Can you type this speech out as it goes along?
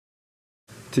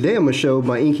Today I'm going to show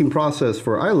my inking process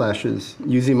for eyelashes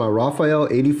using my Raphael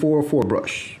 8404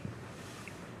 brush.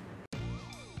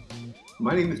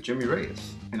 My name is Jimmy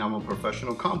Reyes and I'm a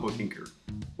professional comic book inker.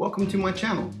 Welcome to my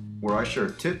channel where I share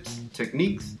tips,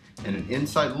 techniques, and an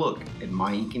inside look at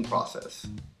my inking process.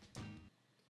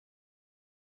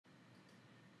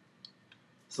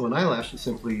 So an eyelash is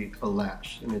simply a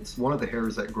lash, and it's one of the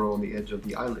hairs that grow on the edge of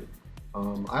the eyelid.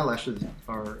 Eyelashes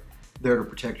are there to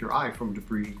protect your eye from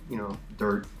debris,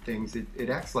 dirt, things. It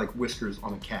acts like whiskers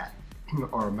on a cat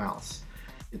or a mouse.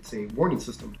 It's a warning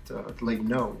system to let you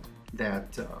know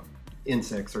that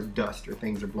insects or dust or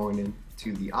things are blowing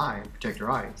into the eye and protect your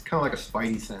eye. It's kind of like a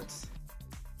spidey sense.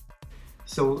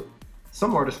 So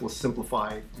some artists will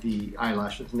simplify the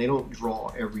eyelashes and they don't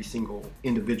draw every single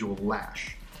individual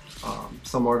lash.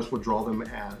 Some artists will draw them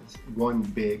as one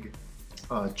big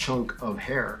chunk of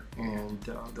hair, and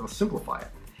they'll simplify it.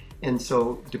 And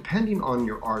so depending on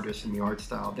your artist and the art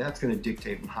style, that's going to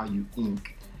dictate on how you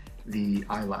ink the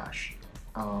eyelash,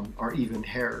 or even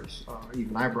hairs,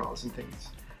 even eyebrows and things.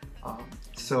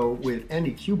 So with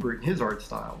Andy Kubert and his art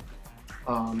style,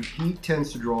 he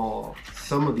tends to draw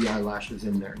some of the eyelashes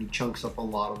in there, and he chunks up a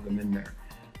lot of them in there.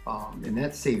 And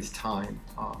that saves time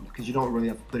because you don't really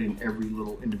have to put in every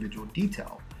little individual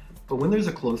detail. But when there's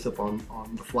a close-up on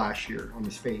the flash here on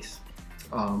his face,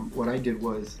 what I did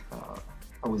was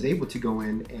I was able to go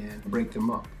in and break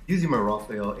them up. Using my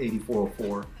Raphael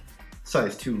 8404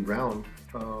 size 2 round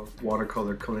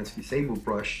watercolor Kolinsky Sable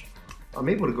brush, I'm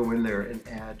able to go in there and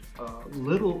add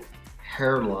little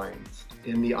hairlines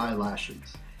in the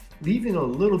eyelashes, leaving a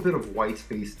little bit of white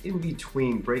space in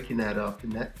between, breaking that up,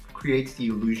 and that creates the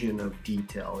illusion of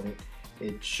detail. And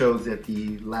it shows that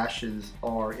the lashes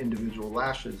are individual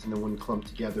lashes, and then when clumped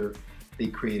together, they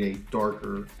create a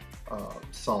darker,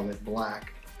 solid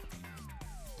black.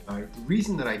 The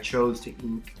reason that I chose to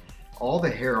ink all the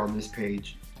hair on this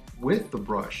page with the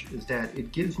brush is that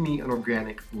it gives me an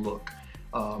organic look.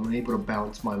 I'm able to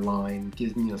bounce my line,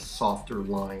 gives me a softer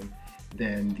line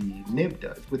than the nib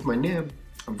does. With my nib,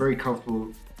 I'm very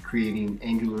comfortable creating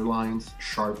angular lines,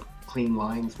 sharp, clean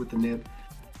lines with the nib.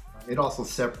 It also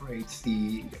separates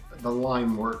the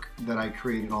line work that I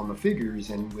created on the figures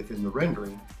and within the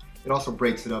rendering. It also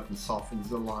breaks it up and softens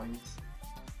the lines.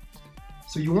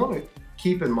 So you want to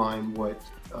keep in mind what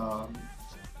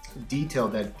detail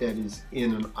that is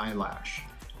in an eyelash,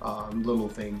 little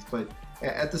things, but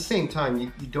at the same time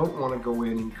you don't want to go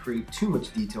in and create too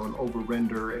much detail and over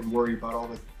render and worry about all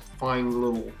the fine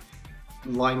little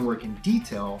line work and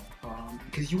detail,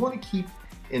 because you want to keep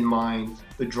in mind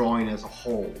the drawing as a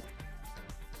whole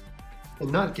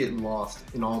and not get lost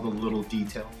in all the little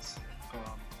details,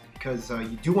 because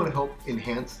you do want to help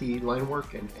enhance the line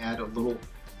work and add a little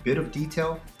bit of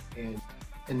detail, and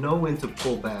know when to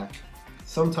pull back.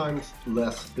 Sometimes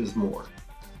less is more.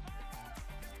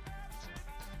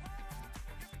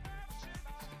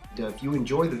 If you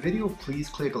enjoy the video, please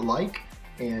click a like,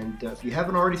 and if you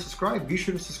haven't already subscribed, be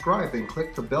sure to subscribe and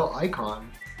click the bell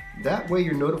icon. That way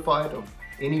you're notified of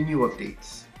any new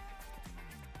updates.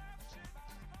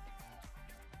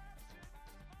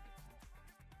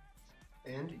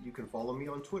 And you can follow me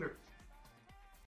on Twitter.